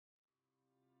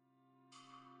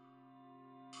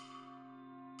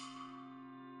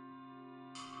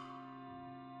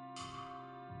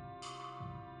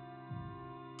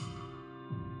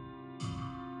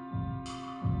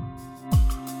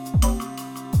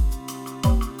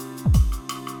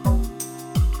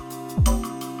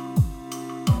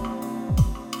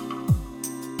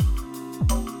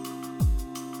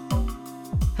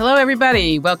Hello,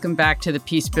 everybody. Welcome back to the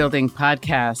Peacebuilding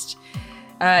podcast.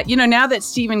 Now that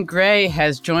Stephen Gray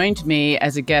has joined me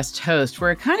as a guest host,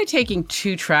 we're kind of taking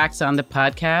two tracks on the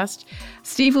podcast.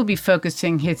 Steve will be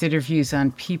focusing his interviews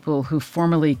on people who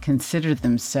formerly considered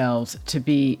themselves to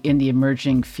be in the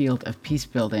emerging field of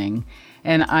peacebuilding,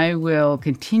 and I will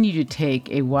continue to take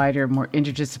a wider, more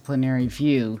interdisciplinary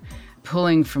view,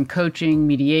 pulling from coaching,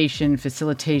 mediation,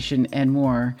 facilitation, and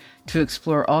more to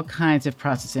explore all kinds of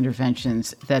process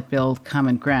interventions that build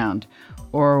common ground,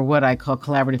 or what I call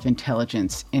collaborative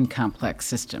intelligence in complex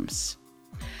systems.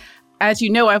 As you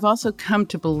know, I've also come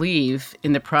to believe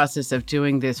in the process of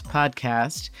doing this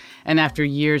podcast, and after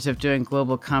years of doing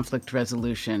global conflict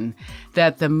resolution,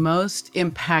 that the most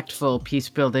impactful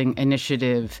peacebuilding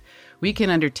initiative we can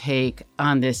undertake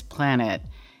on this planet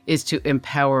is to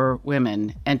empower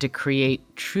women and to create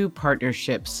true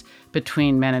partnerships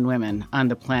between men and women on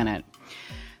the planet.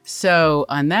 So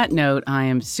on that note, I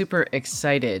am super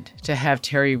excited to have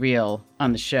Terry Real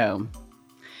on the show.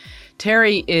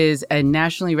 Terry is a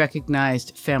nationally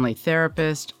recognized family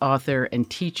therapist, author, and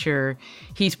teacher.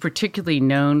 He's particularly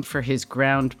known for his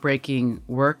groundbreaking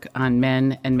work on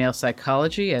men and male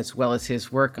psychology, as well as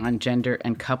his work on gender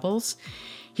and couples.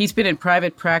 He's been in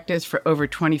private practice for over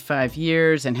 25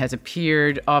 years and has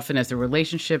appeared often as a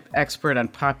relationship expert on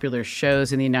popular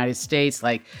shows in the United States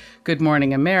like Good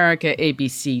Morning America,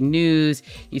 ABC News.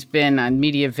 He's been on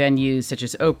media venues such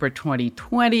as Oprah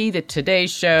 2020, The Today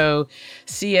Show,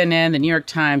 CNN, The New York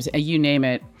Times, you name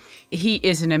it. He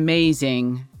is an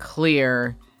amazing,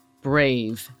 clear,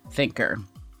 brave thinker.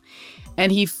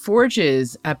 And he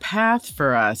forges a path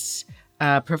for us,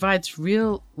 provides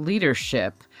real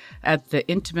leadership at the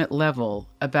intimate level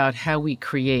about how we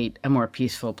create a more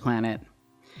peaceful planet.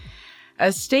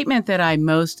 A statement that I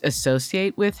most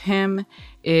associate with him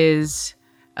is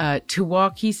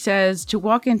he says, to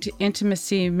walk into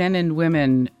intimacy, men and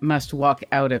women must walk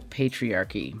out of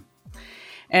patriarchy.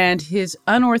 And his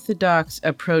unorthodox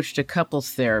approach to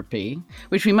couples therapy,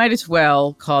 which we might as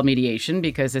well call mediation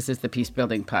because this is the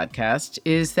Peacebuilding podcast,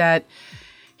 is that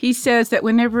he says that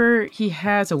whenever he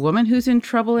has a woman who's in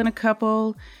trouble in a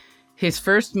couple, his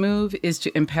first move is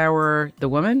to empower the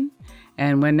woman.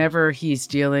 And whenever he's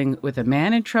dealing with a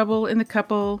man in trouble in the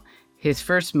couple, his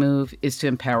first move is to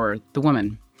empower the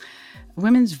woman.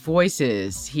 Women's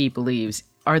voices, he believes,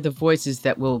 are the voices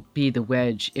that will be the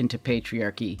wedge into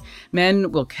patriarchy.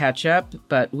 Men will catch up,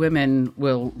 but women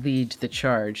will lead the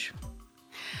charge.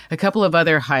 A couple of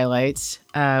other highlights.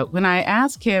 When I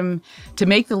ask him to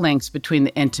make the links between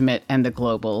the intimate and the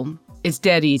global, it's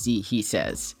dead easy, he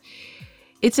says.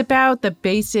 It's about the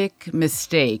basic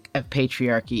mistake of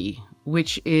patriarchy,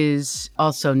 which is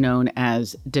also known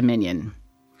as dominion.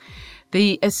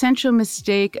 The essential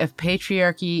mistake of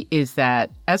patriarchy is that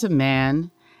as a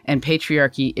man, and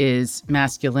patriarchy is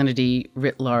masculinity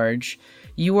writ large,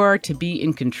 you are to be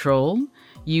in control,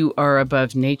 you are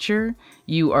above nature,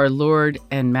 you are lord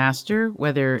and master,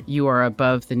 whether you are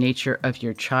above the nature of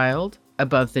your child,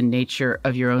 above the nature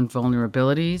of your own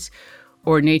vulnerabilities,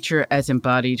 or nature as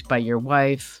embodied by your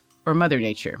wife or Mother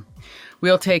Nature.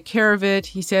 We'll take care of it,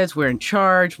 he says. We're in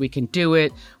charge. We can do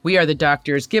it. We are the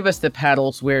doctors. Give us the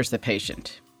paddles. Where's the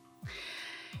patient?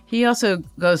 He also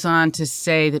goes on to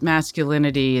say that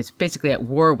masculinity is basically at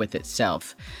war with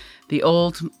itself. The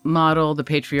old model, the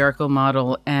patriarchal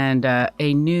model, and a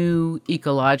new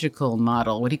ecological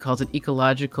model, what he calls an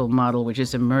ecological model, which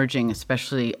is emerging,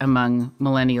 especially among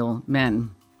millennial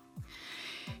men.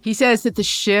 He says that the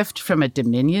shift from a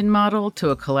dominion model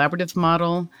to a collaborative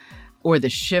model, or the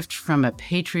shift from a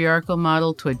patriarchal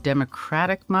model to a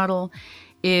democratic model,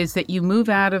 is that you move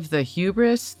out of the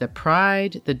hubris, the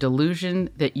pride, the delusion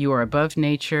that you are above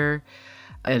nature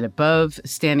and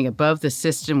standing above the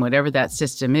system, whatever that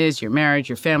system is, your marriage,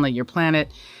 your family, your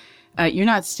planet. You're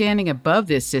not standing above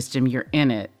this system, you're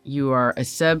in it. You are a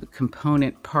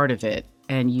subcomponent part of it.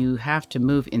 And you have to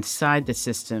move inside the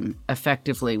system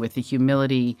effectively with the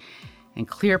humility and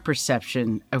clear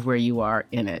perception of where you are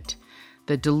in it.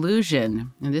 The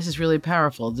delusion, and this is really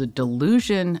powerful, the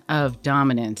delusion of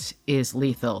dominance is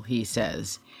lethal, he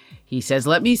says. He says,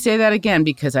 let me say that again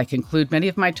because I conclude many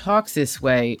of my talks this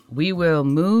way. We will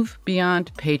move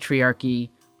beyond patriarchy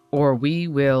or we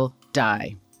will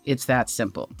die. It's that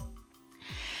simple.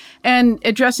 And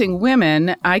addressing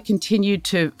women, I continued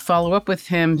to follow up with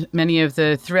him many of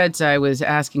the threads I was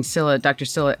asking Dr.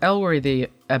 Scilla Elworthy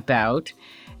about,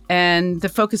 and the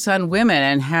focus on women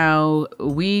and how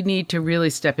we need to really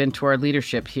step into our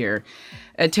leadership here.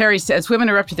 Terry says women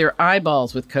are up to their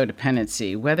eyeballs with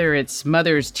codependency, whether it's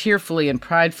mothers tearfully and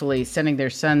pridefully sending their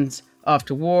sons off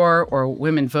to war or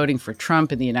women voting for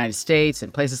Trump in the United States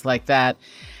and places like that.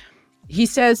 He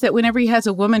says that whenever he has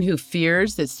a woman who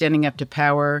fears that standing up to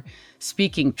power,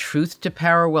 speaking truth to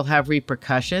power will have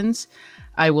repercussions,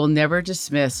 I will never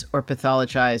dismiss or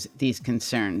pathologize these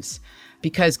concerns.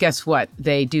 Because guess what?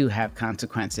 They do have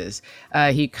consequences.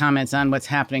 He comments on what's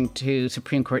happening to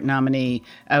Supreme Court nominee,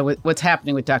 what's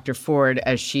happening with Dr. Ford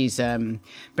as she's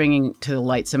bringing to the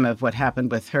light some of what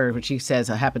happened with her, which he says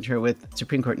happened to her with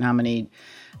Supreme Court nominee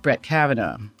Brett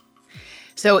Kavanaugh.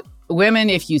 So women,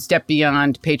 if you step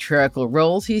beyond patriarchal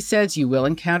roles, he says, you will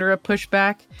encounter a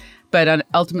pushback. But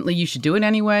ultimately, you should do it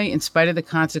anyway, in spite of the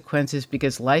consequences,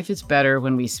 because life is better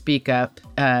when we speak up.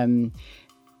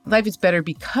 Life is better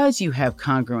because you have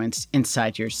congruence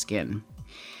inside your skin.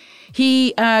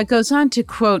 He goes on to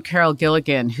quote Carol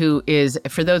Gilligan, who is,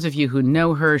 for those of you who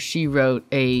know her, she wrote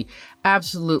a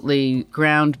absolutely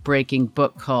groundbreaking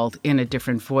book called In a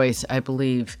Different Voice, I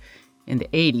believe, in the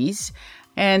 80s.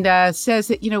 And says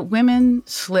that, women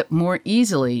slip more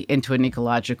easily into an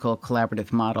ecological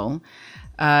collaborative model.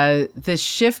 The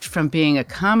shift from being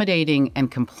accommodating and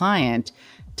compliant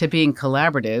to being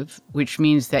collaborative, which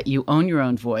means that you own your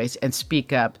own voice and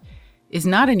speak up, is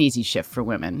not an easy shift for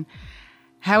women.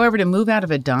 However, to move out of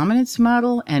a dominance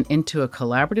model and into a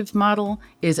collaborative model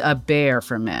is a bear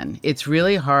for men. It's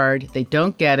really hard. They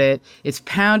don't get it. It's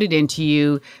pounded into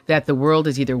you that the world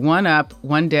is either one up,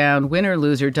 one down, winner,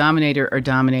 loser, dominator, or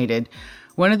dominated.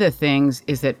 One of the things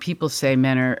is that people say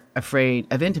men are afraid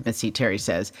of intimacy, Terry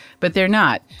says, but they're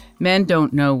not. Men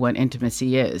don't know what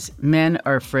intimacy is. Men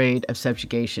are afraid of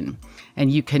subjugation,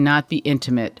 and you cannot be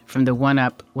intimate from the one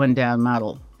up, one down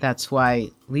model. That's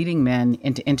why leading men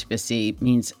into intimacy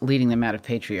means leading them out of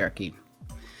patriarchy.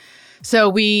 So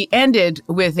we ended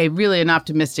with an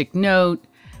optimistic note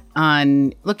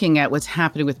on looking at what's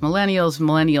happening with millennials,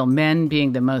 millennial men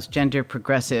being the most gender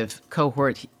progressive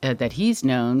cohort that he's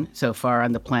known so far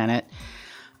on the planet,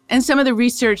 and some of the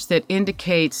research that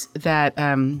indicates that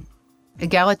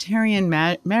egalitarian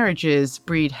marriages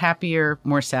breed happier,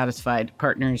 more satisfied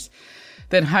partners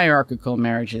than hierarchical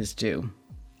marriages do.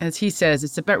 As he says,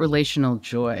 it's about relational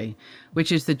joy,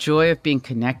 which is the joy of being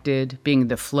connected, being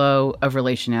the flow of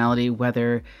relationality,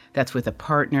 whether that's with a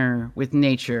partner, with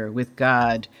nature, with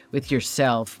God, with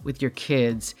yourself, with your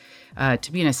kids,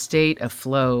 to be in a state of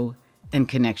flow and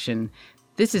connection.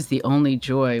 This is the only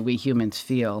joy we humans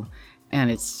feel,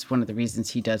 and it's one of the reasons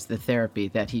he does the therapy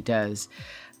that he does.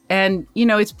 And,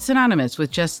 it's synonymous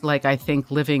with just like, I think,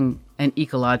 living an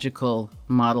ecological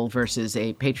model versus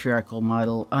a patriarchal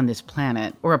model on this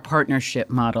planet, or a partnership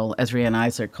model, as Riane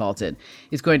Eisler calls it,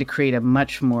 is going to create a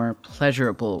much more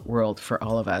pleasurable world for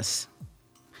all of us.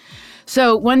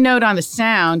 So one note on the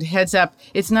sound, heads up,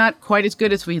 it's not quite as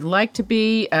good as we'd like to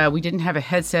be. We didn't have a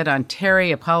headset on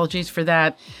Terry. Apologies for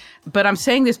that. But I'm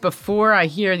saying this before I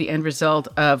hear the end result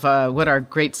of what our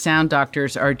great sound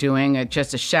doctors are doing.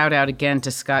 Just a shout out again to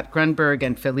Scott Grunberg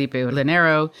and Felipe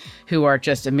Linero, who are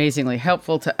just amazingly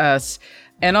helpful to us.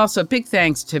 And also big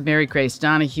thanks to Mary Grace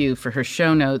Donahue for her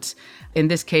show notes. In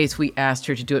this case, we asked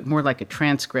her to do it more like a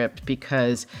transcript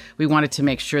because we wanted to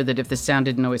make sure that if the sound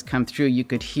didn't always come through, you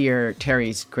could hear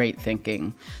Terry's great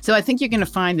thinking. So I think you're going to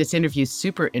find this interview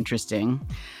super interesting.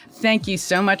 Thank you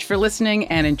so much for listening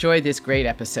and enjoy this great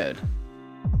episode.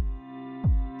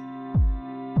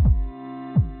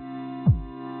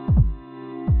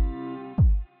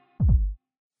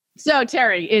 So,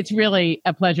 Terry, it's really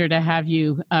a pleasure to have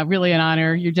you. Really an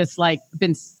honor. You're just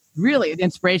been really an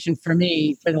inspiration for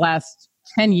me for the last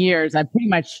 10 years. I pretty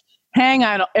much hang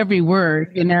on every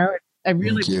word, I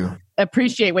really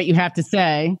appreciate what you have to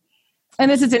say.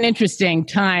 And this is an interesting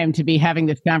time to be having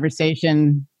this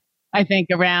conversation, I think,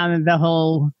 around the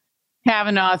whole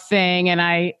Kavanaugh thing. And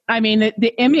I mean,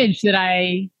 the image that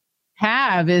I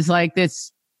have is like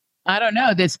this, I don't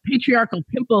know, this patriarchal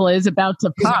pimple is about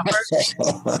to pop or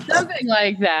something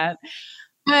like that.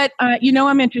 But,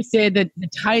 I'm interested that the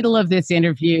title of this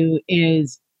interview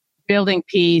is Building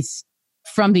Peace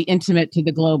from the Intimate to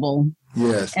the Global.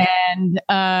 Yes. And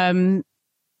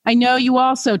I know you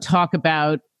also talk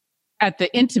about, at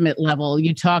the intimate level,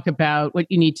 you talk about what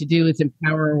you need to do is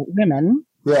empower women.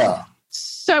 Yeah.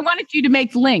 So I wanted you to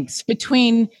make links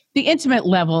between the intimate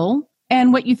level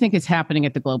and what you think is happening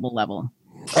at the global level.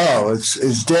 Oh,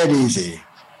 it's dead easy.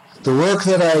 The work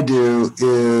that I do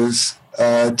is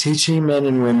teaching men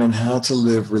and women how to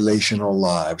live relational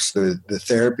lives. The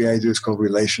therapy I do is called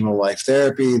Relational Life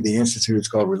Therapy. The institute is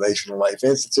called Relational Life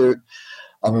Institute.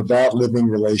 I'm about living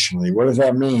relationally. What does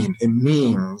that mean? It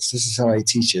means, this is how I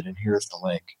teach it, and here's the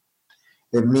link.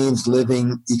 It means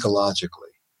living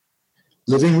ecologically.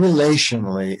 Living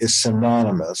relationally is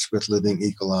synonymous with living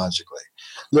ecologically.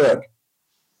 Look,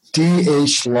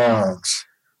 D.H. Lawrence,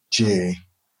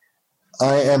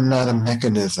 I am not a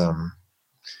mechanism,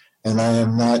 and I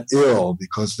am not ill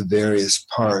because the various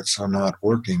parts are not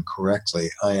working correctly.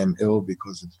 I am ill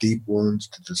because of deep wounds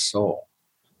to the soul.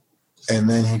 And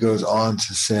then he goes on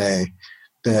to say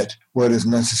that what is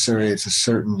necessary is a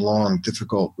certain long,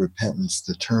 difficult repentance,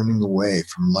 the turning away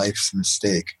from life's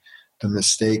mistake, the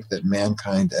mistake that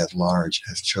mankind at large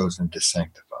has chosen to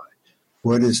sanctify.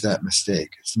 What is that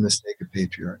mistake? It's the mistake of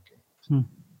patriarchy.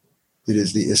 It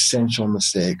is the essential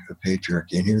mistake of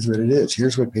patriarchy. And here's what it is.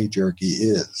 Here's what patriarchy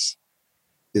is.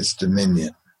 It's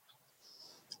dominion.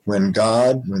 When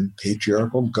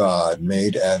patriarchal God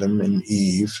made Adam and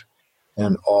Eve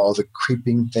and all the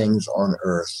creeping things on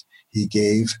earth, he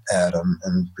gave Adam,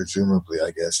 and presumably,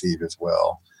 I guess, Eve as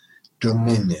well,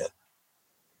 dominion.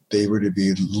 They were to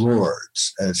be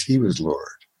lords as he was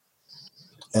Lord.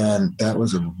 And that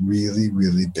was a really,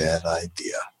 really bad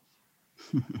idea.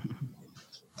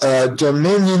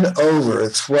 Dominion over,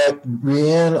 it's what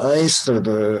Riane Eisler,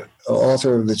 the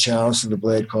author of The Chalice and the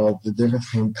Blade, called the difference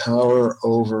between power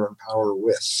over and power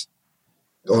with.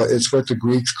 It's what the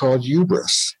Greeks called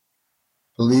hubris,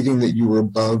 believing that you were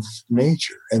above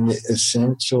nature. And the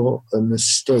essential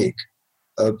mistake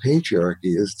of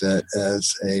patriarchy is that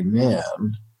as a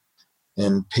man,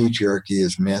 and patriarchy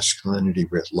is masculinity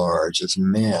writ large, as a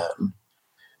man,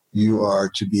 you are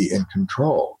to be in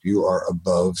control. You are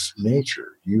above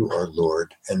nature. You are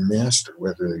Lord and Master,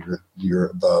 whether you're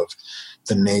above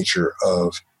the nature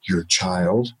of your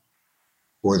child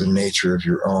or the nature of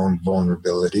your own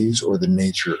vulnerabilities or the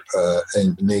nature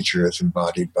and nature as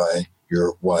embodied by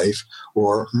your wife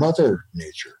or Mother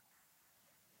Nature.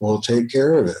 We'll take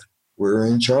care of it. We're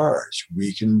in charge.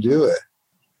 We can do it.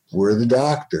 We're the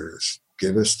doctors.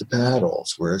 Give us the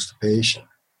paddles. Where's the patient?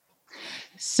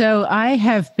 So I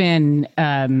have been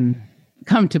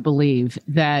come to believe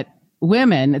that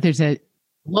there's a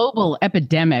global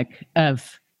epidemic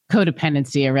of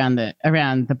codependency around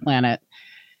the planet,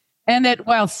 and that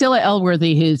while Scylla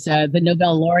Elworthy, who's the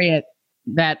Nobel laureate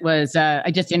that was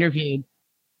I just interviewed,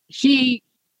 she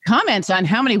comments on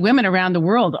how many women around the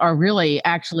world are really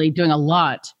actually doing a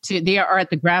lot they are at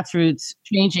the grassroots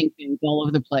changing things all over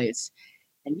the place,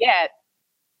 and yet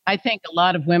I think a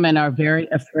lot of women are very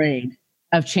afraid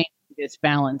of changing this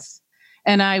balance.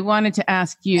 And I wanted to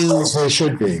ask you... As they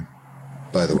should be,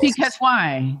 by the way. Because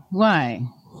why? Why?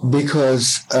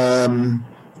 Because,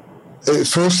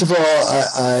 first of all,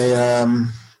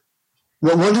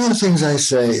 one of the things I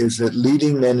say is that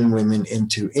leading men and women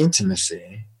into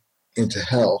intimacy, into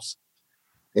health,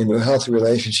 into a healthy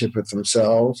relationship with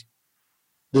themselves,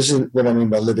 this is what I mean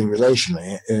by living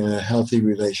relationally, in a healthy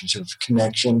relationship of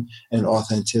connection and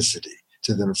authenticity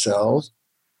to themselves,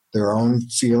 their own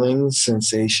feelings,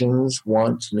 sensations,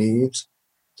 wants, needs,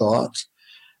 thoughts,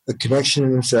 the connection to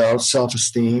themselves,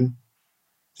 self-esteem,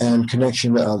 and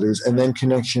connection to others, and then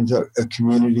connection to a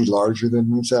community larger than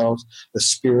themselves, the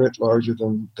spirit larger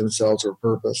than themselves or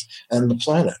purpose, and the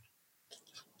planet.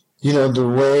 You know, the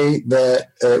way that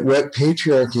what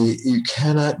patriarchy, you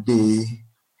cannot be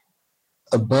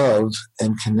above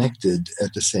and connected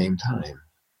at the same time.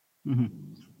 Mm-hmm.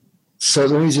 So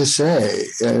let me just say,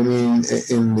 I mean,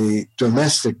 in the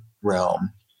domestic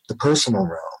realm, the personal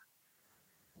realm,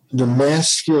 the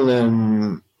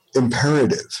masculine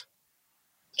imperative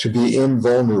to be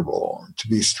invulnerable, to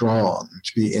be strong,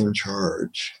 to be in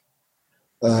charge,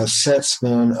 sets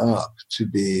men up to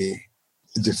be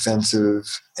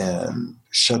defensive and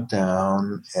shut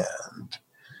down and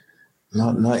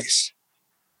not nice.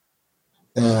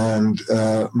 And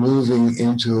moving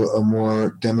into a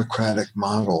more democratic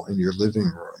model in your living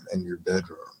room and your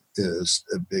bedroom is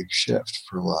a big shift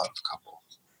for a lot of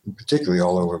couples, particularly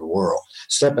all over the world.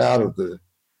 Step out of the,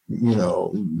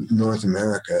 North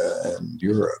America and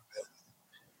Europe.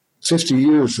 50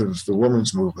 years of the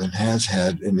women's movement has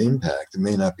had an impact. It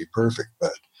may not be perfect,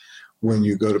 but when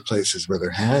you go to places where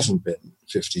there hasn't been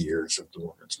 50 years of the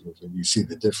women's movement, you see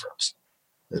the difference.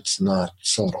 It's not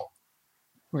subtle.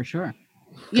 For sure.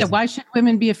 Yeah, why should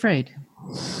women be afraid?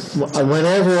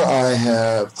 Whenever I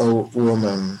have a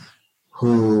woman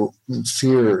who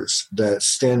fears that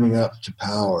standing up to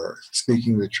power,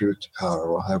 speaking the truth to power,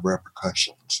 will have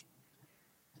repercussions,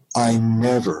 I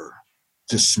never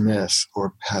dismiss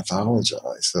or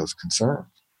pathologize those concerns.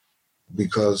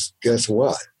 Because guess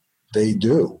what? They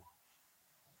do.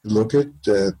 Look at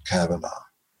Kavanaugh.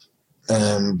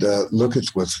 And look at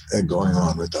what's going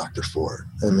on with Dr. Ford.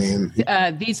 I mean,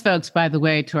 these folks, by the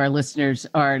way, to our listeners,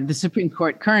 are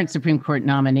the current Supreme Court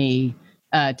nominee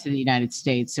to the United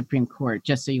States Supreme Court,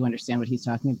 just so you understand what he's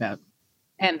talking about.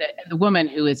 And the woman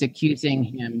who is accusing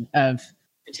him of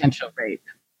potential rape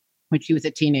when she was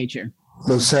a teenager.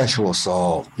 The sexual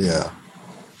assault, yeah.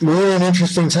 We're in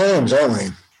interesting times, aren't we?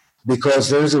 Because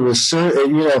there's a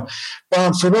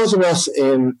Bob, for those of us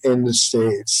in the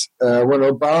States, when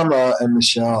Obama and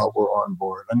Michelle were on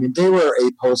board, I mean, they were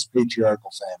a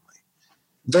post-patriarchal family.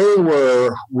 They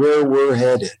were where we're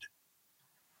headed.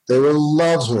 They were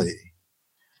lovely.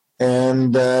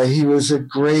 And he was a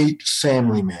great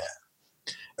family man.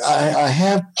 I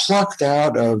have plucked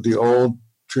out of the old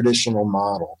traditional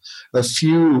model a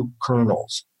few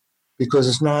kernels because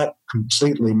it's not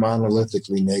completely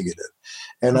monolithically negative.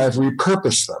 And I've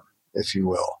repurposed them, if you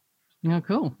will. Oh,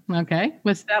 cool. Okay.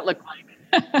 What's that look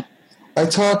like? I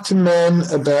talk to men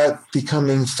about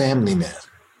becoming family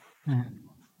men.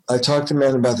 I talk to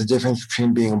men about the difference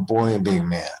between being a boy and being a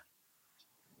man.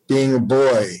 Being a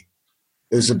boy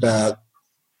is about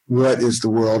what is the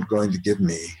world going to give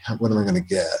me? What am I going to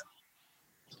get?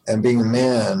 And being a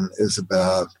man is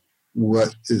about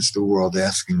what is the world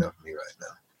asking of me right now?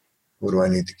 What do I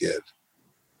need to give?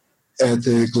 At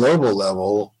the global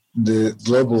level, the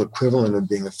global equivalent of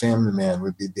being a family man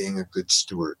would be being a good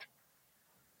steward.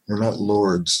 We're not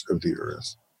lords of the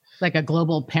earth. Like a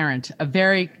global parent, a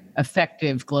very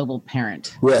effective global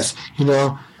parent. Yes.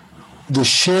 The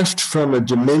shift from a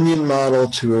dominion model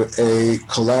to a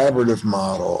collaborative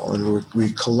model, and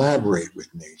we collaborate with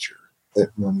nature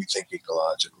when we think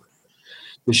ecologically.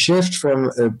 The shift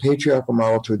from a patriarchal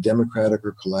model to a democratic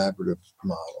or collaborative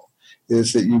model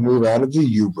is that you move out of the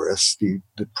hubris, the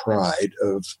pride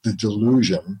of the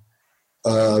delusion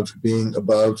of being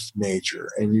above nature,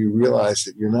 and you realize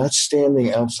that you're not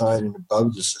standing outside and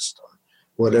above the system,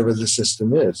 whatever the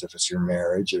system is. If it's your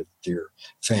marriage, if it's your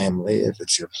family, if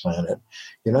it's your planet,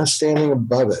 you're not standing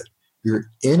above it. You're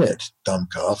in it,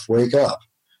 dumbcuff, wake up.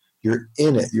 You're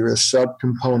in it. You're a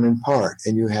subcomponent part,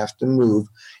 and you have to move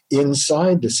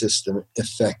inside the system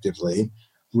effectively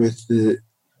with the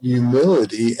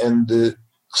humility and the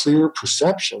clear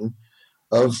perception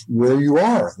of where you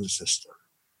are in the system.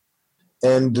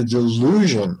 And the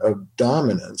delusion of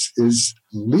dominance is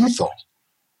lethal.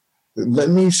 Let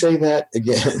me say that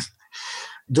again.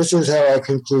 This is how I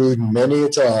conclude many a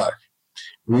talk.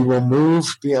 We will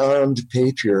move beyond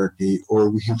patriarchy or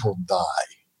we will die.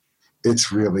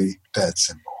 It's really that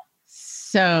simple.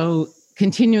 So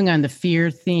continuing on the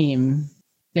fear theme,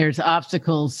 there's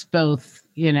obstacles both,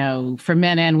 for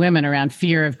men and women around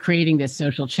fear of creating this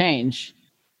social change.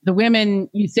 The women,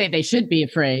 you say they should be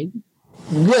afraid.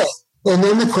 Yeah. And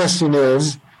then the question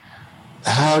is,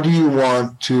 how do you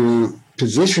want to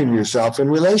position yourself in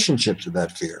relationship to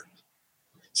that fear?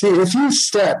 See, if you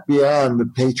step beyond the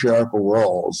patriarchal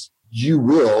roles, you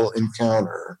will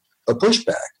encounter a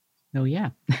pushback. Oh, yeah.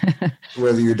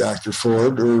 Whether you're Dr.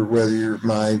 Ford or whether you're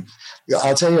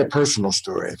I'll tell you a personal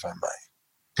story, if I might.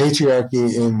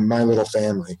 Patriarchy in my little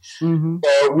family.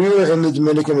 Mm-hmm. We were in the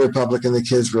Dominican Republic and the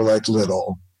kids were like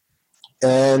little.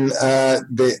 And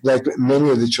they, like many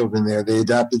of the children there, they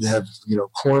adopted to have,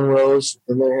 cornrows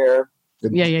in their hair.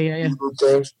 Yeah.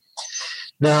 Things.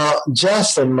 Now,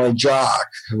 Justin, my jock,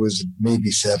 who was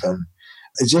maybe 7,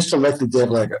 just elected to have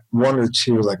like one or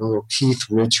two, like a little Keith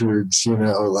Richards,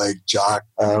 like jock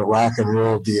rock and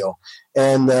roll deal.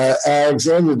 And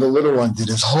Alexander, the little one, did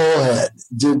the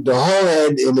whole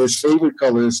head in his favorite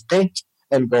colors, pink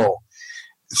and gold.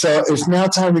 So it's now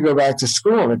time to go back to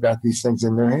school. They've got these things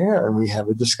in their hair, and we have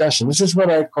a discussion. This is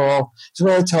what I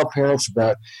tell parents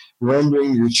about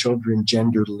rendering your children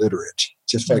gender literate,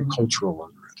 just like cultural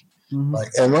literate.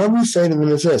 Mm-hmm. And what we say to them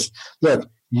is this: look,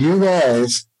 you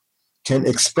guys can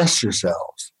express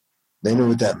yourselves. They knew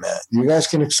what that meant. You guys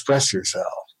can express yourselves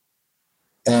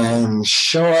and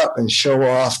show up and show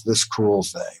off this cool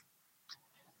thing.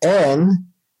 And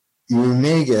you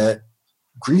may get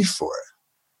grief for it.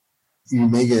 You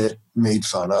may get made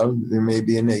fun of. There may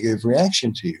be a negative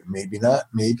reaction to you. Maybe not,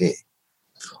 maybe.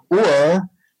 Or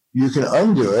you can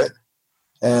undo it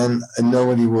and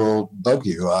nobody will bug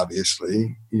you,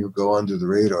 obviously. You'll go under the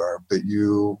radar, but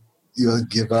you'll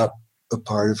give up a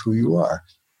part of who you are.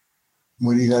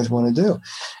 What do you guys want to do?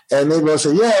 And they both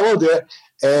say, yeah, we'll do it.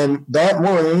 And that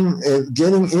morning,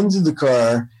 getting into the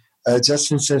car,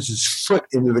 Justin sends his foot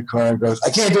into the car and goes,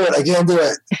 I can't do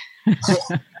it.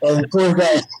 And the poor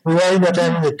guy, we wind up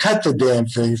having to cut the damn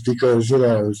things because,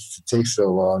 it takes so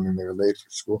long and they were late for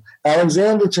school.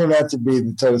 Alexander turned out to be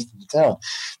the toast of the town.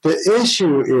 The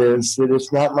issue is that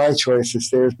it's not my choice, it's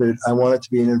theirs, but I want it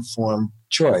to be an informed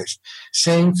choice.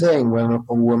 Same thing when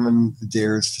a woman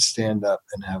dares to stand up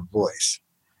and have voice.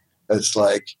 It's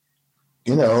like,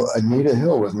 Anita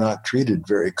Hill was not treated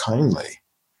very kindly.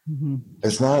 Mm-hmm.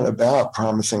 It's not about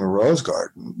promising a rose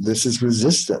garden. This is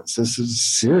resistance. This is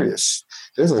serious.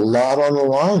 There's a lot on the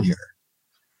line here.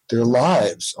 their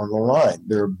lives on the line.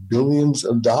 There are billions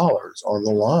of dollars on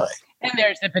the line. And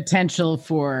there's the potential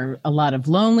for a lot of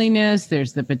loneliness.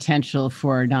 There's the potential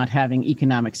for not having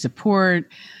economic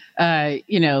support. I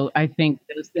think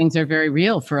those things are very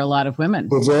real for a lot of women.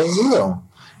 Well, very real.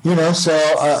 So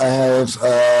I have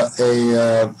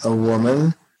a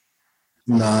woman,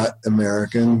 not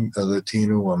American, a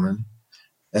Latina woman,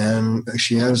 and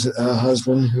she has a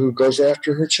husband who goes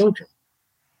after her children.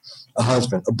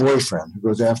 A boyfriend who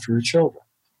goes after her children.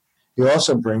 He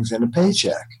also brings in a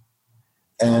paycheck.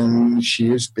 And she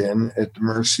has been at the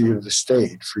mercy of the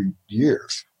state for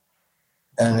years.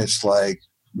 And it's like,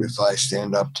 if I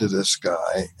stand up to this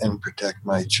guy and protect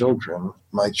my children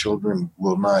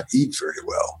will not eat very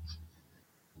well.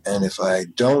 And if I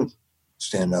don't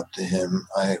stand up to him,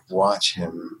 I watch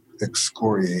him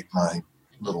excoriate my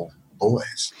little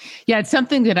boys. Yeah, it's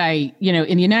something that in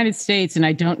the United States, and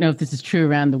I don't know if this is true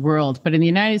around the world, but in the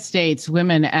United States,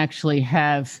 women actually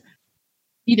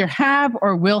either have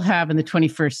or will have in the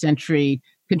 21st century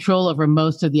control over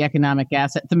most of the economic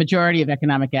assets, the majority of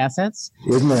economic assets.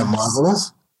 Isn't that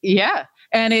marvelous? Yeah.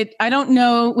 And I don't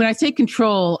know, when I say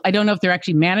control, I don't know if they're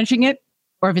actually managing it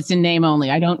or if it's in name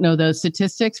only. I don't know those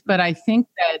statistics, but I think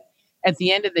that at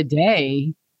the end of the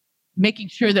day, making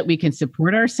sure that we can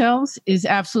support ourselves is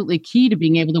absolutely key to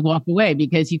being able to walk away,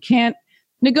 because you can't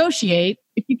negotiate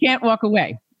if you can't walk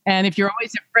away. And if you're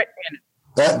always a threat in it.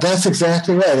 That's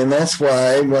exactly right. And that's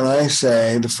why when I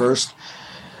say when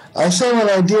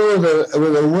I deal with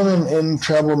a woman in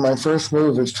trouble, my first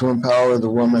move is to empower the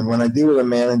woman. When I deal with a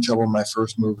man in trouble, my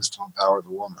first move is to empower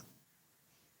the woman.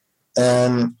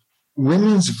 And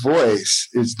women's voice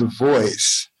is the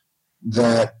voice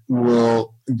that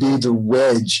will be the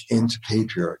wedge into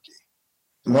patriarchy,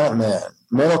 not men.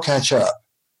 Men will catch up.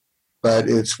 But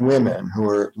it's women who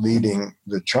are leading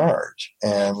the charge.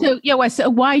 And so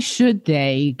why should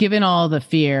they, given all the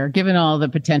fear, given all the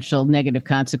potential negative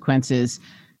consequences?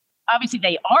 Obviously,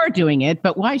 they are doing it,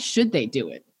 but why should they do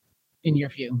it, in your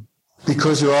view?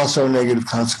 Because there are also negative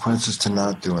consequences to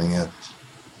not doing it.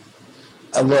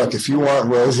 And look, if you want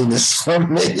rosiness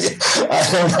from me, I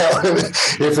don't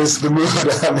know if it's the mood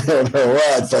I'm in or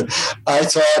what, but I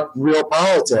talk real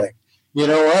politics. You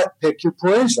know what? Pick your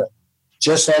poison.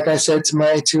 Just like I said to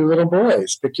my two little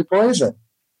boys, pick your poison.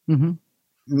 Mm-hmm.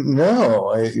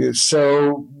 No.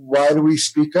 So why do we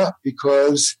speak up?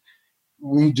 Because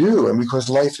we do, and because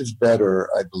life is better,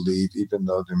 I believe, even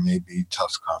though there may be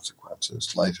tough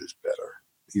consequences. Life is better.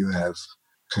 You have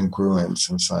congruence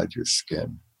inside your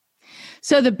skin.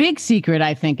 So the big secret,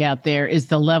 I think, out there is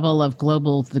the level of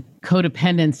the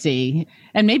codependency,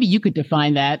 and maybe you could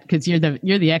define that because you're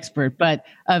the expert, but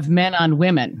of men on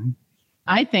women.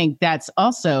 I think that's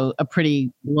also a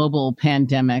pretty global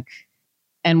pandemic.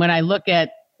 And when I look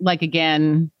at,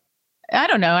 again, I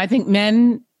don't know, I think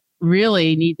men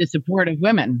really need the support of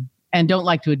women and don't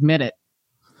like to admit it.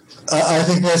 I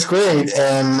think that's great.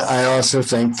 And I also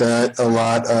think that a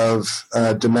lot of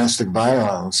domestic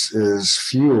violence is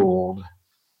fueled.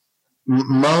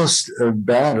 Most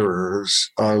batterers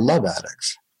are love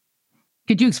addicts.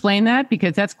 Could you explain that?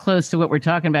 Because that's close to what we're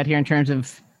talking about here in terms of,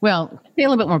 say a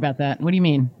little bit more about that. What do you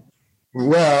mean?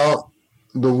 Well,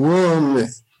 the wound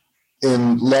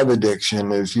in love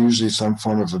addiction is usually some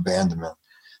form of abandonment.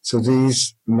 So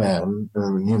these men,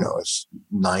 it's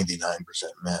 99%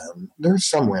 men. There's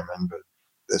some women, but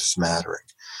a smattering.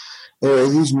 Anyway,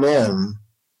 these men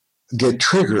get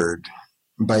triggered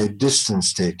by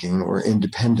distance taking or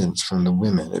independence from the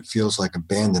women. It feels like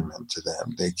abandonment to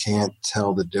them. They can't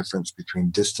tell the difference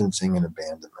between distancing and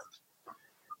abandonment.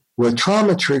 What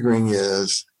trauma triggering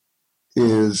is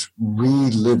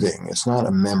reliving. It's not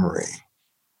a memory,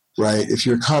 right? If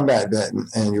you're a combat vet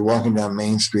and you're walking down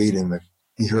Main Street and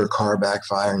you hear a car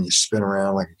backfire and you spin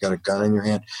around like you got a gun in your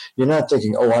hand, you're not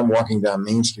thinking, oh, I'm walking down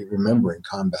Main Street remembering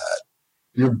combat.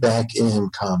 You're back in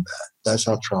combat. That's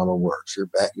how trauma works. You're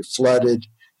back, you're flooded,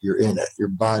 you're in it, your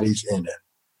body's in it.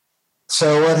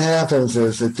 So what happens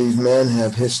is that these men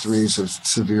have histories of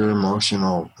severe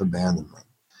emotional abandonment.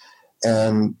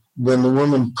 And when the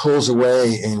woman pulls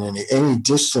away in any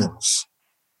distance,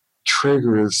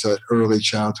 triggers that early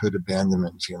childhood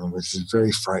abandonment feeling, which is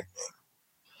very frightening.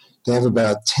 They have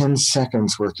about 10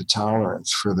 seconds worth of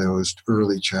tolerance for those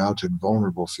early childhood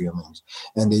vulnerable feelings,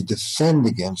 and they defend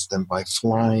against them by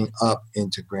flying up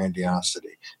into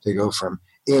grandiosity. They go from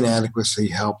inadequacy,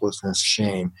 helplessness,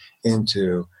 shame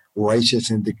into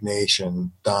righteous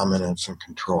indignation, dominance, and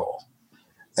control.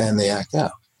 And they act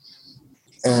out.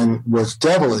 And what's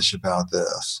devilish about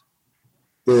this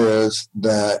is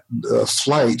that the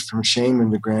flight from shame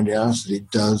into grandiosity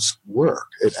does work.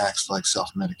 It acts like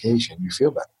self-medication. You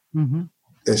feel better. Mm-hmm.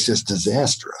 it's just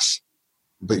disastrous.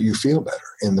 But you feel better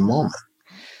in the moment.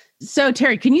 So,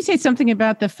 Terry, can you say something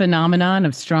about the phenomenon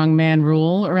of strongman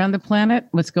rule around the planet?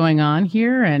 What's going on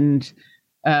here, and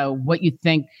what you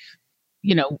think,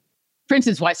 for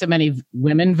instance, why so many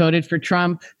women voted for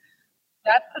Trump?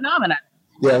 That phenomenon.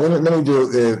 Yeah, let me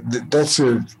do that's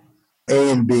a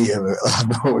and B of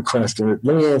a question.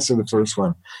 Let me answer the first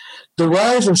one. The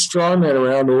rise of strongmen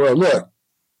around the world. Look,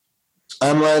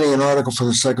 I'm writing an article for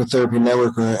the Psychotherapy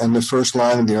Network, and the first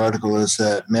line of the article is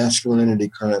that masculinity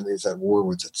currently is at war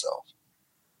with itself.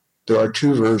 There are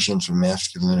two versions of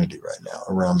masculinity right now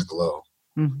around the globe.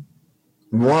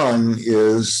 Mm-hmm. One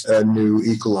is a new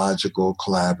ecological,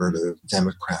 collaborative,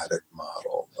 democratic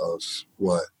model of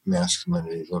what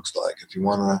masculinity looks like. If you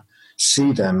want to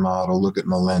see that model, look at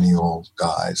millennial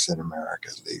guys in America,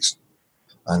 at least.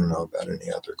 I don't know about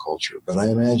any other culture, but I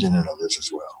imagine in others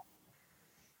as well.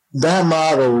 That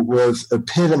model was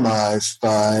epitomized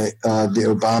by the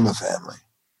Obama family.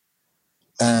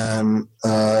 And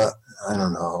I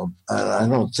don't know, I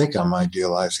don't think I'm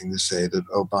idealizing to say that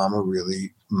Obama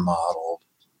really modeled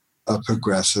a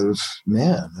progressive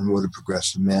man and what a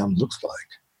progressive man looks like.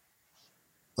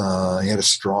 He had a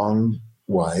strong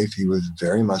wife. He was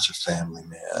very much a family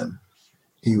man.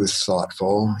 He was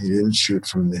thoughtful. He didn't shoot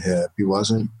from the hip. He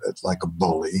wasn't like a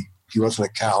bully. He wasn't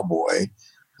a cowboy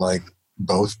like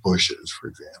both Bushes, for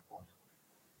example.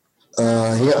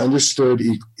 He understood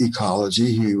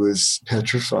ecology. He was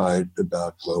petrified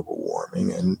about global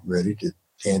warming and ready to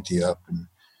ante up and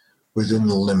within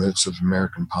the limits of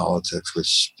American politics,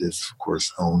 which is, of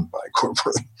course, owned by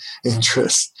corporate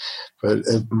interests. But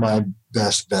my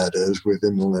best bet is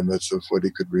within the limits of what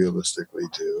he could realistically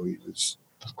do. He was,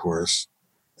 of course,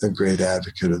 a great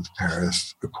advocate of the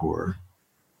Paris Accord.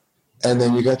 And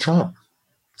then you got Trump,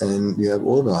 and you have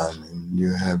Orbán, and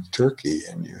you have Turkey,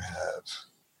 and you have,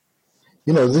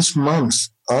 this month's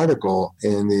article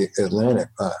in the Atlantic,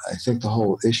 I think the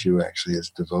whole issue actually is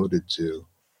devoted to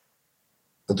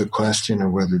the question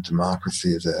of whether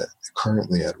democracy is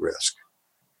currently at risk,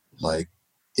 like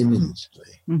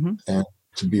imminently. Mm-hmm. And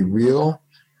to be real,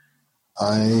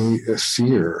 I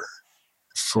fear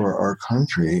for our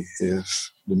country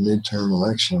if the midterm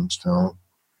elections don't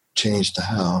change the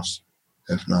House,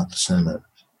 if not the Senate.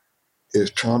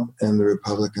 If Trump and the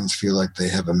Republicans feel like they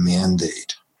have a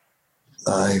mandate,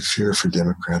 I fear for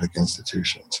democratic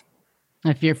institutions.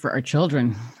 I fear for our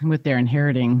children, what they're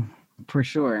inheriting, for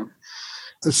sure.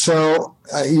 So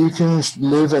you can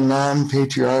live a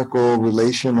non-patriarchal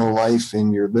relational life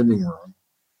in your living room,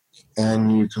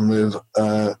 and you can live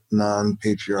a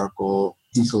non-patriarchal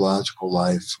ecological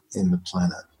life in the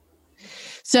planet.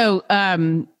 So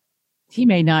he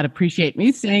may not appreciate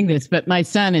me saying this, but my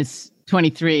son is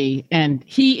 23, and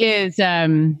he is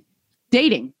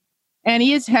dating. And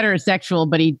he is heterosexual,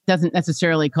 but he doesn't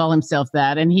necessarily call himself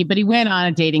that. But he went on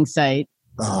a dating site,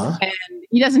 and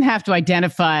he doesn't have to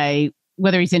identify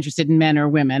whether he's interested in men or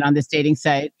women on this dating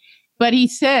site. But he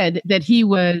said that he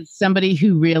was somebody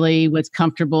who really was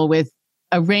comfortable with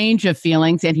a range of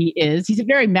feelings, and he is. He's a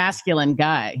very masculine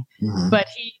guy, but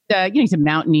he's a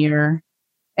mountaineer,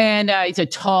 and he's a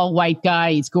tall white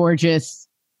guy. He's gorgeous,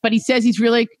 but he says he's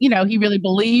really, he really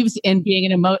believes in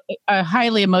being a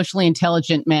highly emotionally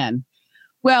intelligent man.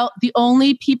 Well, the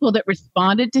only people that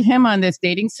responded to him on this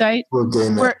dating site were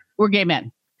gay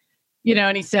men.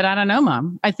 And he said, I don't know,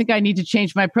 Mom. I think I need to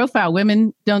change my profile.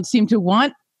 Women don't seem to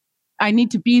want. I need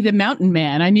to be the mountain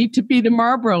man. I need to be the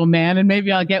Marlboro man, and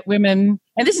maybe I'll get women.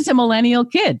 And this is a millennial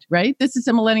kid, right? This is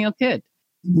a millennial kid.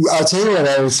 I'll tell you what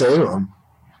I would say to him.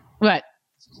 What?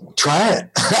 Try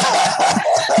it.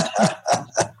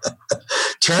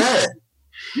 Try it.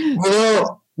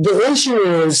 The issue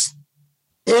is,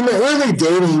 in the early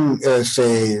dating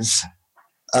phase,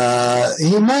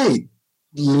 he might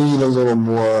lean a little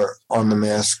more on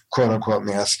the quote-unquote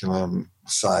masculine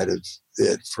side of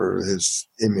it for his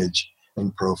image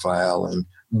and profile and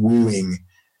wooing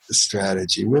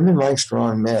strategy. Women like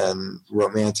strong men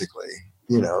romantically.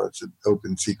 It's an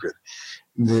open secret.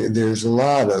 There's a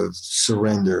lot of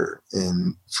surrender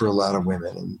for a lot of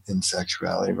women in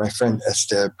sexuality. My friend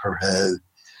Esther Perez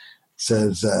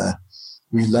says,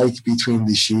 we like between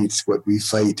the sheets what we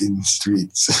fight in the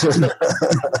streets.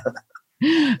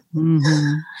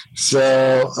 Mm-hmm.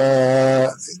 So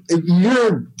if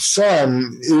your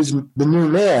son is the new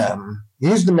man,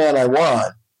 he's the man I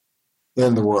want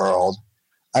in the world.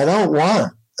 I don't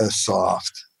want a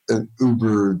soft,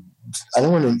 uber, I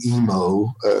don't want an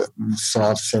emo,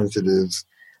 soft, sensitive.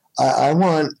 I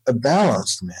want a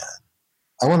balanced man.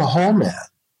 I want a whole man,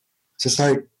 just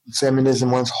like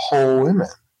feminism wants whole women.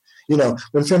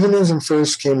 When feminism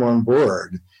first came on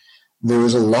board, there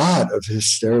was a lot of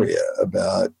hysteria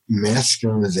about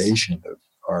masculinization of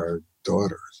our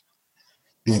daughters,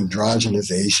 the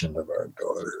androgenization of our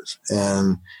daughters.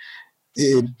 And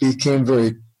it became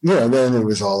very, then it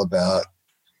was all about,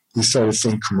 you started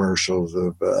seeing commercials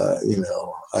of,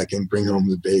 I can bring home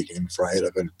the bacon, fry it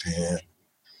up in a pan,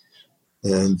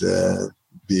 and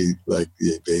be like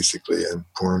basically a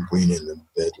porn queen in the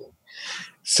bedroom.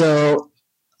 So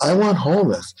I want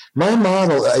wholeness. My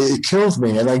model, it kills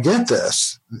me, and I get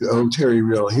this. Oh, Terry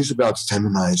Real, he's about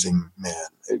feminizing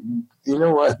men. You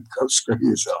know what? Go screw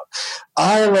yourself.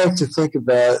 I like to think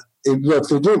about it. Look,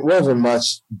 there wasn't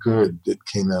much good that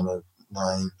came out of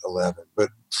 9/11, but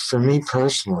for me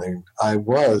personally, I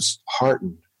was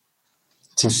heartened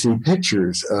to see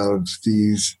pictures of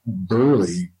these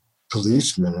burly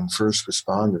policemen and first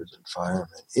responders and firemen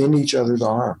in each other's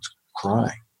arms,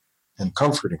 crying and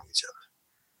comforting each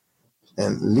other.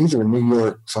 And these are New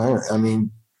York firemen. I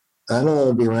mean, I don't want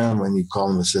to be around when you call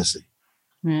them a sissy.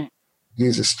 Right.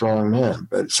 These are strong men.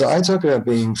 But so I talk about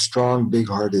being strong,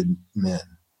 big-hearted men.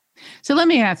 So let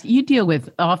me ask, you deal with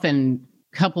often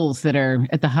couples that are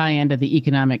at the high end of the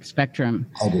economic spectrum,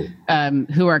 I do.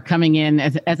 Who are coming in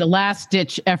as a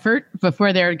last-ditch effort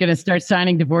before they're going to start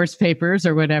signing divorce papers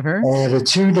or whatever. And a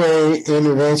 2-day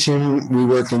intervention, we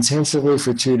work intensively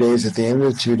for 2 days. At the end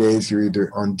of the 2 days, you're either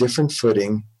on different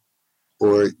footing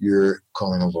or you're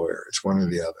calling a lawyer. It's one or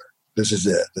the other. This is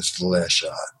it. This is the last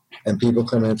shot. And people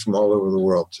come in from all over the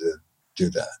world to do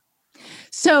that.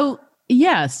 So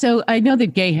I know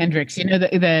that Gay Hendricks,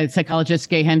 the psychologist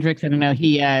Gay Hendricks, I don't know,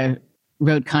 he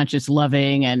wrote Conscious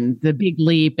Loving and The Big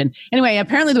Leap. And anyway,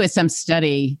 apparently there was some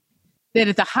study that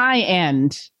at the high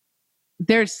end,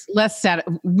 there's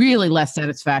really less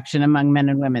satisfaction among men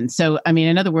and women. So, I mean,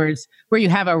 in other words, where you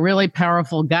have a really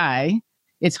powerful guy,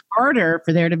 it's harder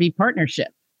for there to be partnership.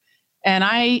 And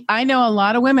I know a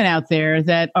lot of women out there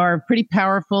that are pretty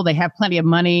powerful. They have plenty of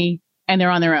money and they're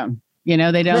on their own. They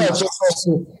don't. Yeah,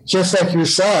 just like your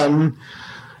son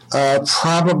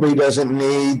probably doesn't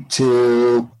need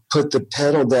to put the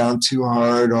pedal down too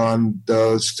hard on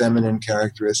those feminine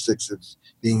characteristics of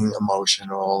being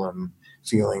emotional and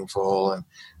feeling full. And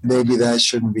maybe that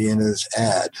shouldn't be in his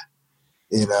ad.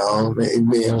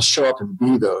 Maybe he'll show up and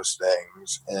be those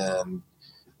things. And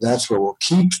that's what will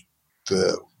keep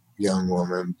the young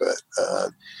woman. But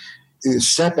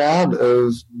step out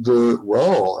of the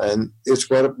role. And it's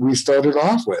what we started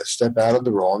off with. Step out of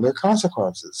the role, and there are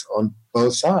consequences on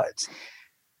both sides.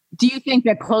 Do you think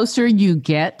that closer you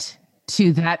get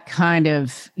to that kind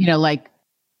of, like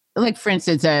for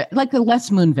instance, like the Les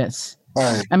Moonves?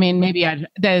 Right. I mean, maybe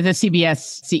the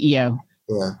CBS CEO.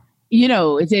 Yeah.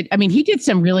 He did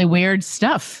some really weird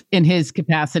stuff in his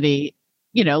capacity,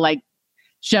 like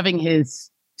shoving his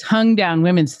tongue down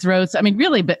women's throats. I mean,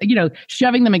 really, but,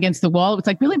 shoving them against the wall. It's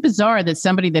like really bizarre that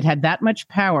somebody that had that much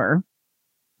power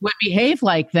would behave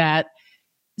like that.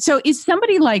 So is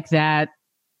somebody like that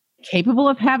capable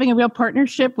of having a real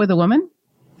partnership with a woman?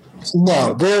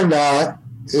 No, they're not.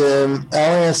 I'll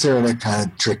answer in a kind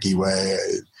of tricky way,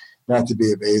 not to be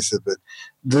evasive, but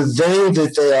the they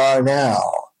that they are now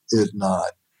is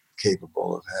not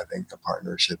capable of having a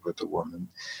partnership with a woman.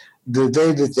 The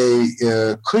they that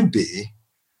they could be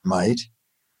might,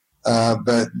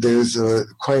 but there's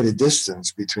quite a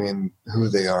distance between who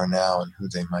they are now and who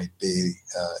they might be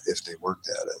if they worked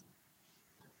at it.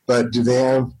 But do they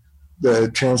have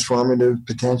the transformative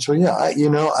potential? Yeah, I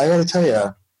got to tell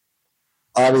you,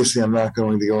 obviously I'm not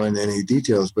going to go into any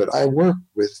details, but I work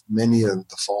with many of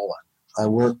the fallen. I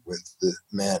work with the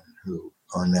men who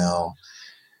are now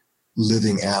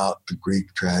living out the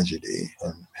Greek tragedy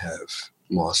and have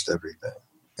lost everything.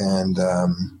 And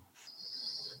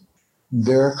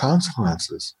there are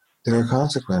consequences.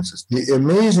 The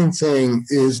amazing thing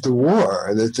is the war.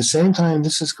 At the same time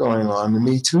this is going on, the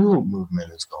Me Too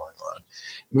movement is going on.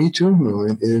 Me Too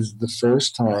movement is the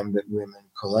first time that women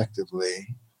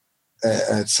collectively,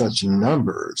 at such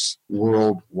numbers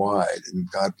worldwide, and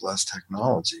God bless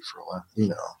technology for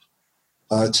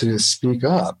to speak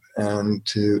up and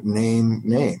to name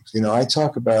names. I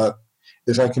talk about,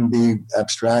 if I can be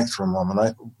abstract for a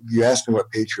moment, you asked me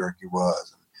what patriarchy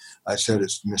was. I said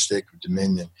it's the mistake of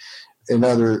dominion.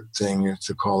 Another thing is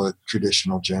to call it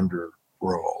traditional gender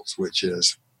roles, which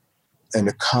is an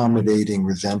accommodating,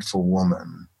 resentful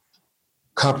woman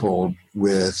coupled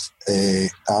with a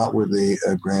outwardly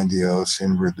grandiose,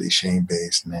 inwardly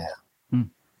shame-based man.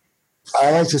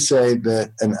 I like to say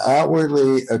that an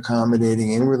outwardly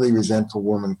accommodating, inwardly resentful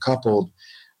woman coupled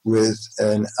with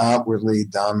an outwardly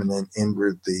dominant,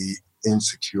 inwardly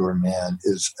insecure man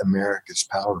is America's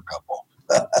power couple.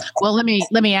 Well, let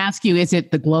me ask you, is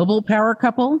it the global power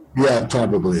couple? Yeah, it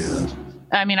probably is.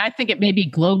 I mean, I think it may be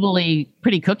globally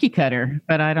pretty cookie cutter,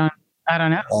 but I don't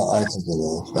know. I think it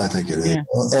is. I think it is. Yeah.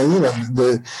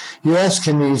 And, you ask,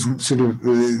 can these sort of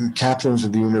captains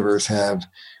of the universe have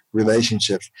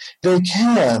relationships? They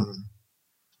can.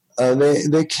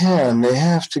 They can. They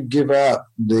have to give up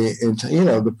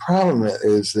the problem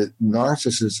is that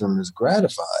narcissism is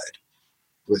gratified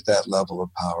with that level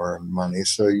of power and money.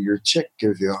 So your chick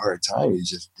gives you a hard time. You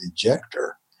just eject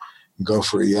her and go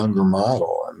for a younger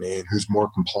model. I mean, who's more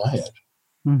compliant.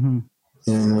 Mm-hmm.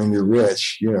 And when you're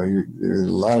rich, there's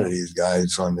a lot of these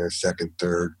guys on their second,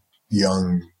 third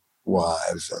young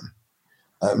wives.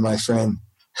 And my friend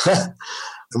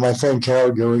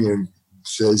Carol Gilligan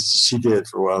says she did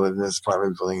for a while in this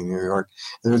apartment building in New York.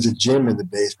 There was a gym in the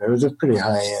basement. It was a pretty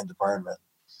high-end apartment.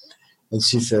 And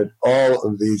she said all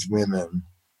of these women,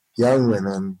 young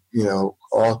women,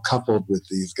 all coupled with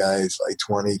these guys like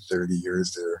 20, 30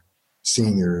 years, they're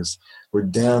seniors, were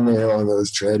down there on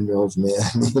those treadmills,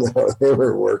 man. They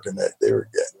were working it. They were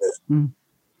getting it. Mm.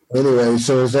 Anyway,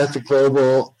 so is that the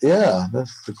global? Yeah,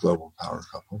 that's the global power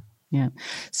couple. Yeah.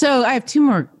 So I have two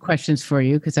more questions for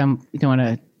you because I don't want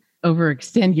to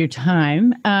overextend your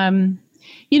time.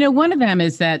 One of them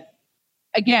is that,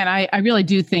 again, I really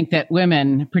do think that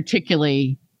women,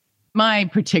 particularly I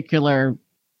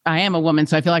am a woman,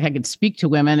 so I feel like I could speak to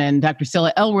women, and Dr.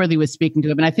 Stella Elworthy was speaking to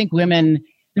women. I think women,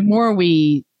 the more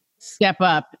we step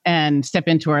up and step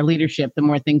into our leadership, the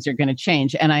more things are going to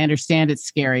change. And I understand it's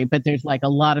scary, but there's like a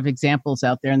lot of examples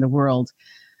out there in the world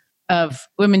of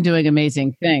women doing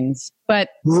amazing things. But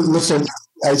listen,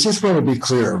 I just want to be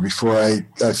clear before I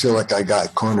feel like I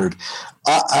got cornered.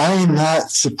 I'm not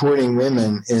supporting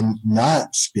women in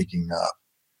not speaking up.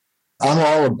 I'm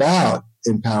all about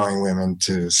empowering women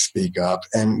to speak up.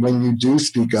 And when you do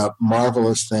speak up,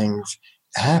 marvelous things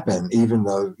happen, even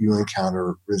though you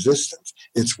encounter resistance.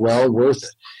 It's well worth it.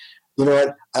 You know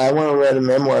what? I want to write a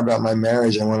memoir about my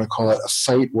marriage. I want to call it A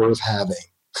Fight Worth Having.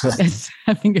 That's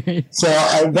what I mean.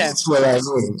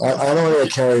 I don't want to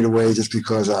get carried away just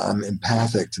because I'm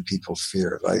empathic to people's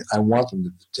fears. I want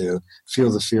them to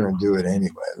feel the fear and do it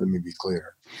anyway. Let me be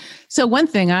clear. So one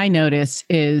thing I notice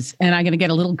is, and I'm going to get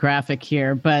a little graphic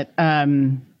here, but, at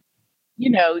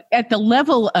the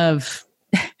level of,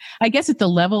 I guess at the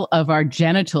level of our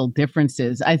genital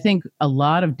differences, I think a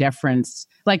lot of deference,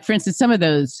 like for instance, some of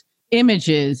those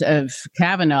images of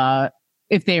Kavanaugh,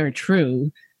 if they are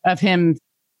true, of him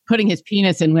putting his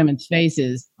penis in women's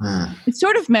faces, it's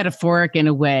sort of metaphoric in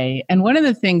a way. And one of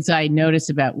the things I notice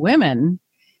about women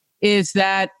is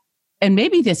that, and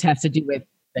maybe this has to do with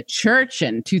the church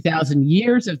and 2,000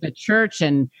 years of the church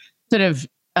and sort of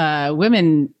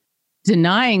women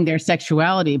denying their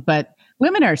sexuality, but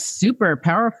women are super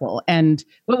powerful. And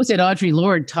what was it? Audre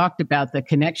Lorde talked about the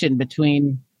connection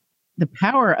between the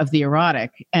power of the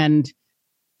erotic. And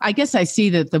I guess I see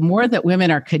that the more that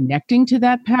women are connecting to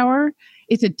that power,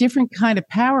 it's a different kind of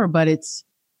power, but it's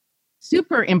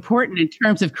super important in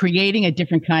terms of creating a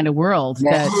different kind of world.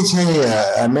 Let me tell you,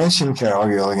 I mentioned Carol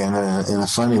Gilligan in a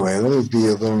funny way. Let me be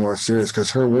a little more serious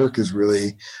because her work is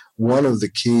really one of the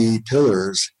key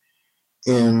pillars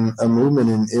in a movement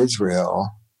in Israel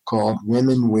called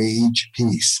Women Wage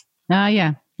Peace.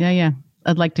 Yeah.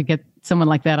 I'd like to get someone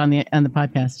like that on the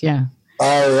podcast. Yeah.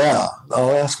 Oh, yeah.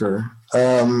 I'll ask her.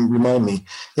 Remind me.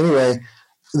 Anyway,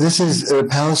 this is a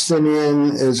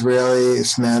Palestinian, Israeli,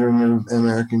 smattering of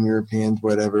American, Europeans,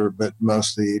 whatever, but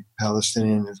mostly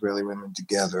Palestinian, Israeli women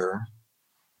together,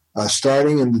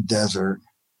 starting in the desert,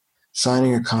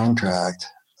 signing a contract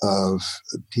of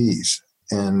peace,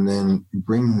 and then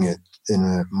bringing it in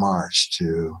a march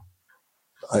to,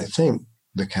 I think,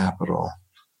 the capital.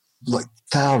 Like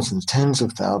thousands, tens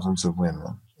of thousands of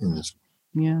women in this.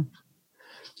 Yeah.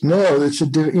 No, it's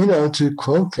to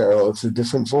quote Carol, it's a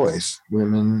different voice.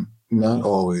 Women, not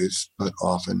always, but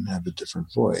often have a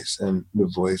different voice. And the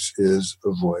voice is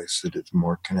a voice that is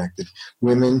more connected.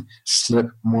 Women slip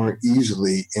more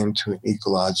easily into an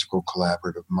ecological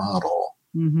collaborative model.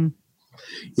 Mm-hmm.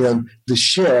 The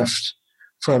shift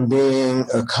from being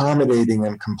accommodating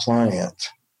and compliant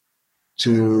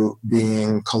to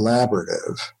being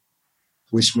collaborative,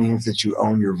 which means that you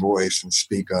own your voice and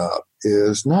speak up,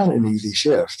 is not an easy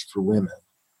shift for women.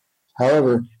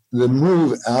 However, the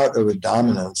move out of a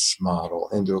dominance model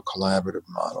into a collaborative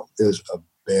model is a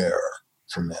bear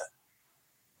for men.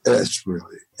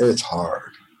 It's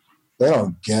hard. They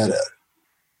don't get it.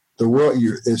 The world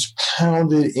is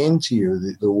pounded into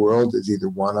you. The world is either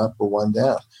one up or one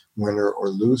down, winner or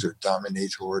loser,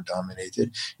 dominator or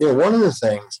dominated. One of the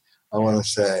things I want to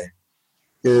say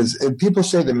and people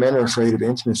say that men are afraid of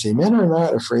intimacy. Men are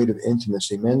not afraid of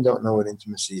intimacy. Men don't know what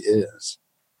intimacy is.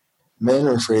 Men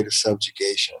are afraid of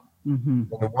subjugation. Mm-hmm.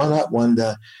 The one up, one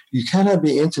down. You cannot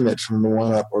be intimate from the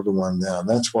one up or the one down.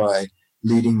 That's why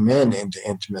leading men into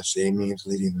intimacy means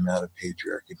leading them out of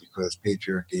patriarchy, because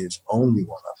patriarchy is only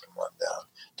one up and one down.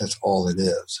 That's all it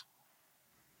is.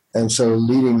 And so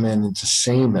leading men into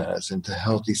same-as, into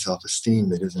healthy self-esteem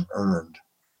that isn't earned,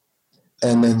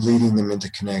 and then leading them into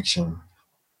connection.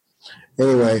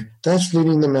 Anyway, that's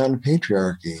leading them out of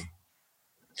patriarchy.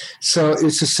 So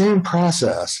it's the same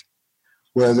process,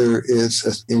 whether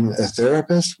it's in a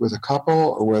therapist with a couple,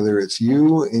 or whether it's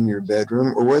you in your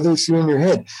bedroom, or whether it's you in your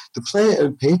head. The play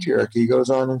of patriarchy goes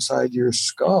on inside your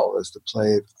skull as the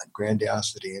play of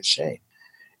grandiosity and shame.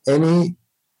 Any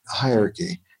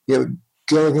hierarchy,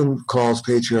 Gilligan calls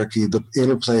patriarchy the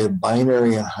interplay of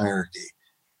binary and hierarchy.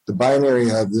 The binary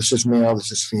of this is male,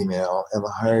 this is female, and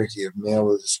the hierarchy of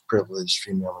male is privileged,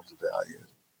 female is valued.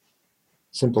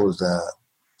 Simple as that.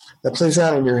 That plays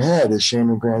out in your head as shame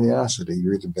and grandiosity.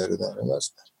 You're either better than or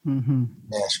less than,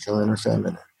 masculine or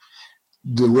feminine.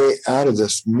 The way out of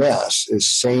this mess is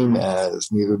same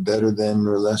as, neither better than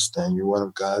nor less than. You're one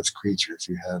of God's creatures.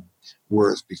 You have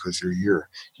worth because you're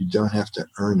you don't have to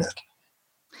earn it.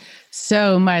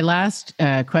 So my last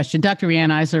question, Dr.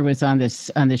 Rianne Eisler was on this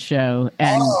show,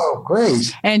 and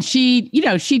great. And she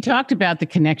talked about the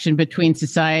connection between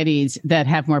societies that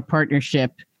have more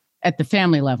partnership at the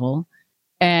family level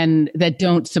and that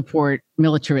don't support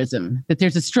militarism. That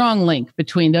there's a strong link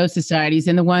between those societies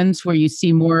and the ones where you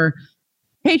see more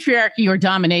patriarchy or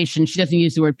domination. She doesn't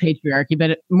use the word patriarchy,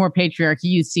 but more patriarchy.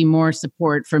 You see more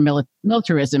support for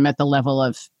militarism at the level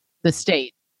of the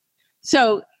state.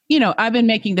 So, I've been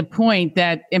making the point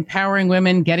that empowering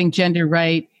women, getting gender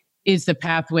right is the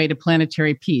pathway to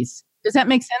planetary peace. Does that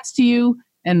make sense to you?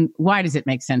 And why does it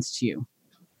make sense to you?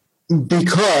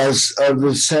 Because of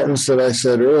the sentence that I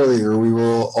said earlier, we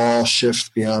will all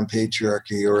shift beyond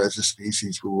patriarchy, or as a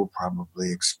species, we will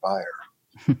probably expire.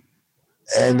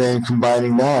 And then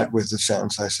combining that with the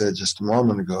sentence I said just a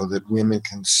moment ago, that women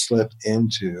can slip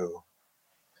into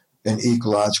an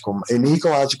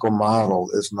ecological model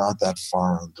is not that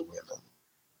foreign to women.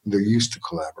 They're used to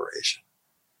collaboration.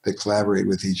 They collaborate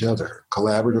with each other.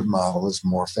 Collaborative model is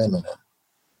more feminine.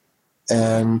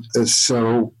 And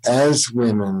so as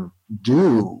women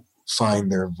do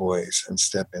find their voice and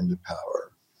step into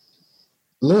power,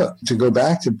 look, to go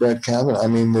back to Brett Kavanaugh,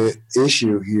 the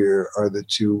issue here are the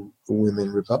two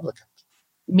women Republicans.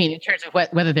 You mean in terms of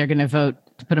whether they're going to vote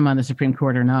to put him on the Supreme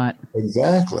Court or not?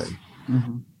 Exactly.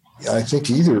 Mm-hmm. I think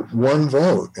either one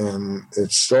vote and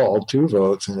it's stalled, two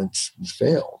votes and it's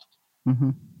failed.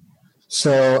 Mm-hmm.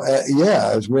 So,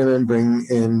 as women bring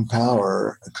in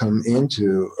power, come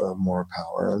into more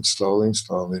power, and slowly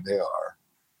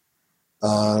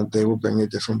they will bring a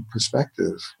different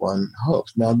perspective, one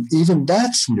hopes. Now, even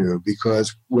that's new,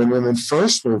 because when women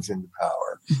first moved into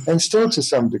power, and still to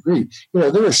some degree,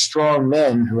 there were strong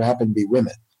men who happened to be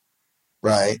women.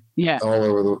 Right. Yeah. All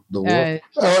over the world.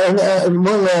 And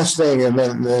one last thing, and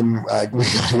then we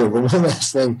got to go. But one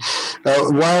last thing.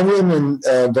 Why women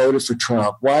voted for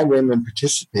Trump? Why women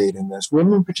participate in this?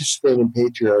 Women participate in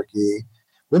patriarchy.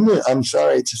 Women, I'm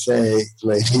sorry to say,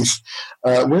 ladies,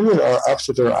 women are up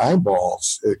to their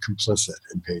eyeballs complicit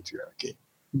in patriarchy.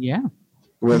 Yeah.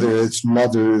 Whether it's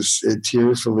mothers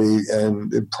tearfully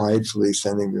and pridefully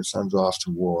sending their sons off to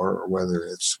war, or whether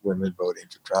it's women voting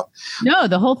for Trump. No,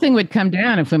 the whole thing would come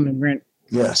down if women weren't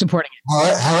supporting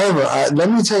it. However,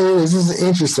 let me tell you, this is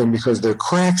interesting because there are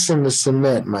cracks in the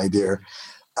cement, my dear.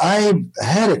 I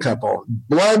had a couple,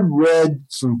 blood red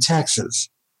from Texas,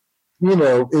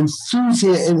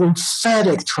 enthusiastic and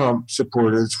emphatic Trump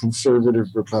supporters, conservative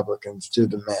Republicans to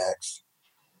the max.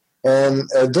 And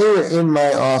they were in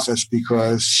my office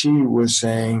because she was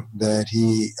saying that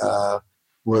he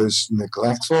was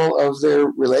neglectful of their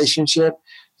relationship,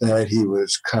 that he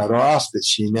was cut off, that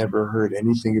she never heard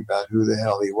anything about who the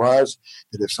hell he was,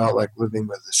 that it felt like living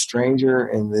with a stranger,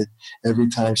 and that every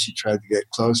time she tried to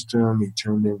get close to him, he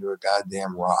turned into a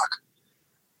goddamn rock.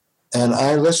 And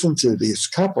I listened to this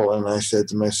couple and I said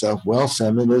to myself, well,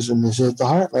 feminism is at the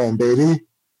heartland, baby.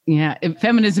 Yeah,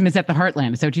 feminism is at the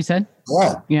heartland. Is that what you said?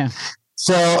 Yeah. Yeah.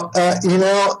 So, I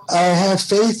have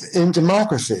faith in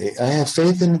democracy. I have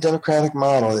faith in the democratic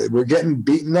model. We're getting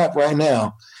beaten up right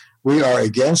now. We are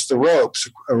against the ropes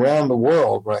around the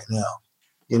world right now.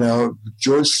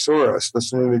 George Soros,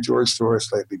 listening to George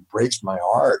Soros lately breaks my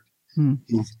heart.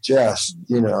 He's just,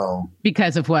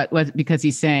 Because of what? Because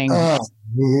he's saying?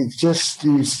 He's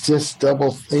just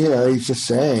double, he's just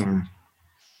saying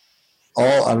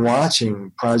I'm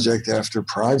watching project after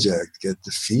project get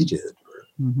defeated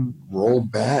or roll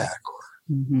back.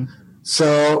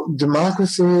 So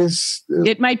democracy is...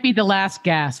 It might be the last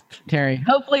gasp, Terry.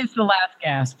 Hopefully it's the last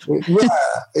gasp. Yeah,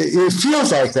 it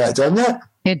feels like that, doesn't it?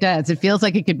 It does. It feels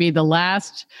like it could be the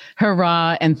last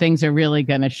hurrah and things are really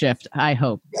going to shift, I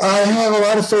hope. I have a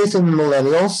lot of faith in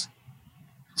millennials.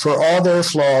 For all their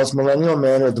flaws, millennial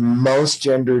men are the most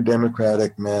gender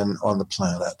democratic men on the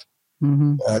planet.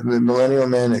 The millennial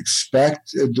men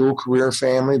expect a dual career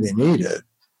family. They need it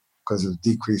because of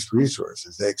decreased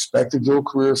resources. They expect a dual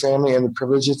career family and the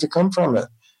privileges that come from it.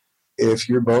 If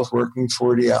you're both working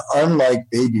 40 hours,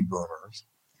 unlike baby boomers,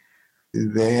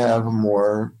 they have a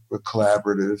more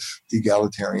collaborative,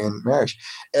 egalitarian marriage.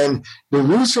 And the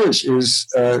research is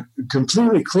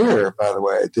completely clear, by the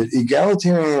way, that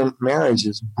egalitarian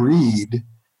marriages breed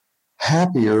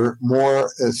happier, more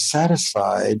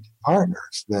satisfied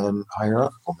partners than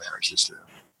hierarchical marriages do.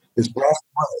 It's black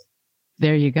and white.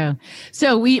 There you go.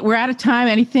 So we're out of time.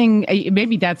 Anything,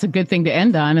 maybe that's a good thing to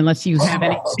end on, unless you have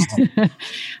any,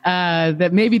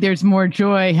 that maybe there's more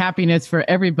joy, happiness for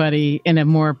everybody in a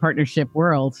more partnership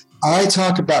world. I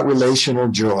talk about relational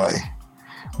joy,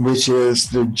 which is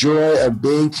the joy of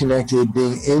being connected,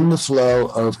 being in the flow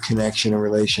of connection and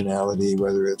relationality,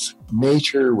 whether it's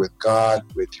nature, with God,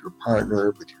 with your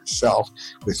partner, with yourself,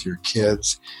 with your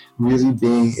kids, really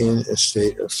being in a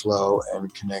state of flow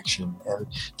and connection. And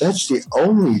that's the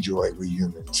only joy we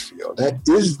humans feel. That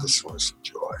is the source of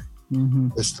joy.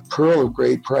 It's the pearl of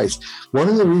great price. One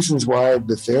of the reasons why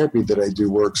the therapy that I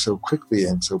do works so quickly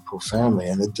and so profoundly,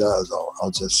 and it does,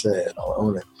 I'll just say it, I'll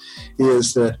own it,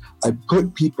 is that I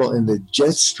put people in the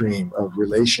jet stream of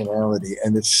relationality,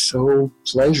 and it's so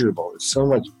pleasurable. It's so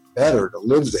much better to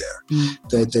live there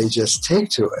that they just take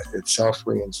to it. It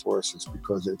self-reinforces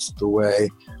because it's the way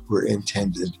we're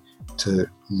intended to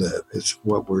live. It's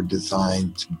what we're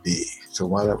designed to be. So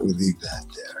why don't we leave that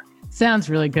there? Sounds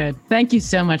really good. Thank you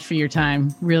so much for your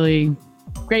time. Really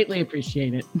greatly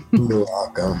appreciate it. You're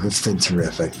welcome. It's been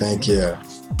terrific. Thank you.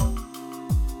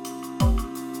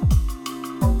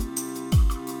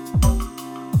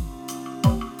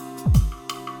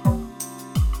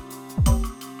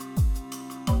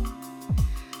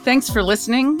 Thanks for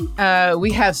listening.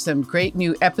 We have some great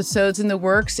new episodes in the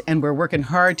works, and we're working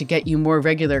hard to get you more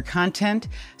regular content.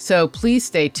 So please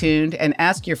stay tuned and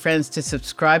ask your friends to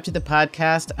subscribe to the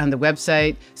podcast on the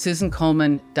website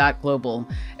susancoleman.global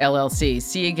LLC.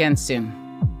 See you again soon.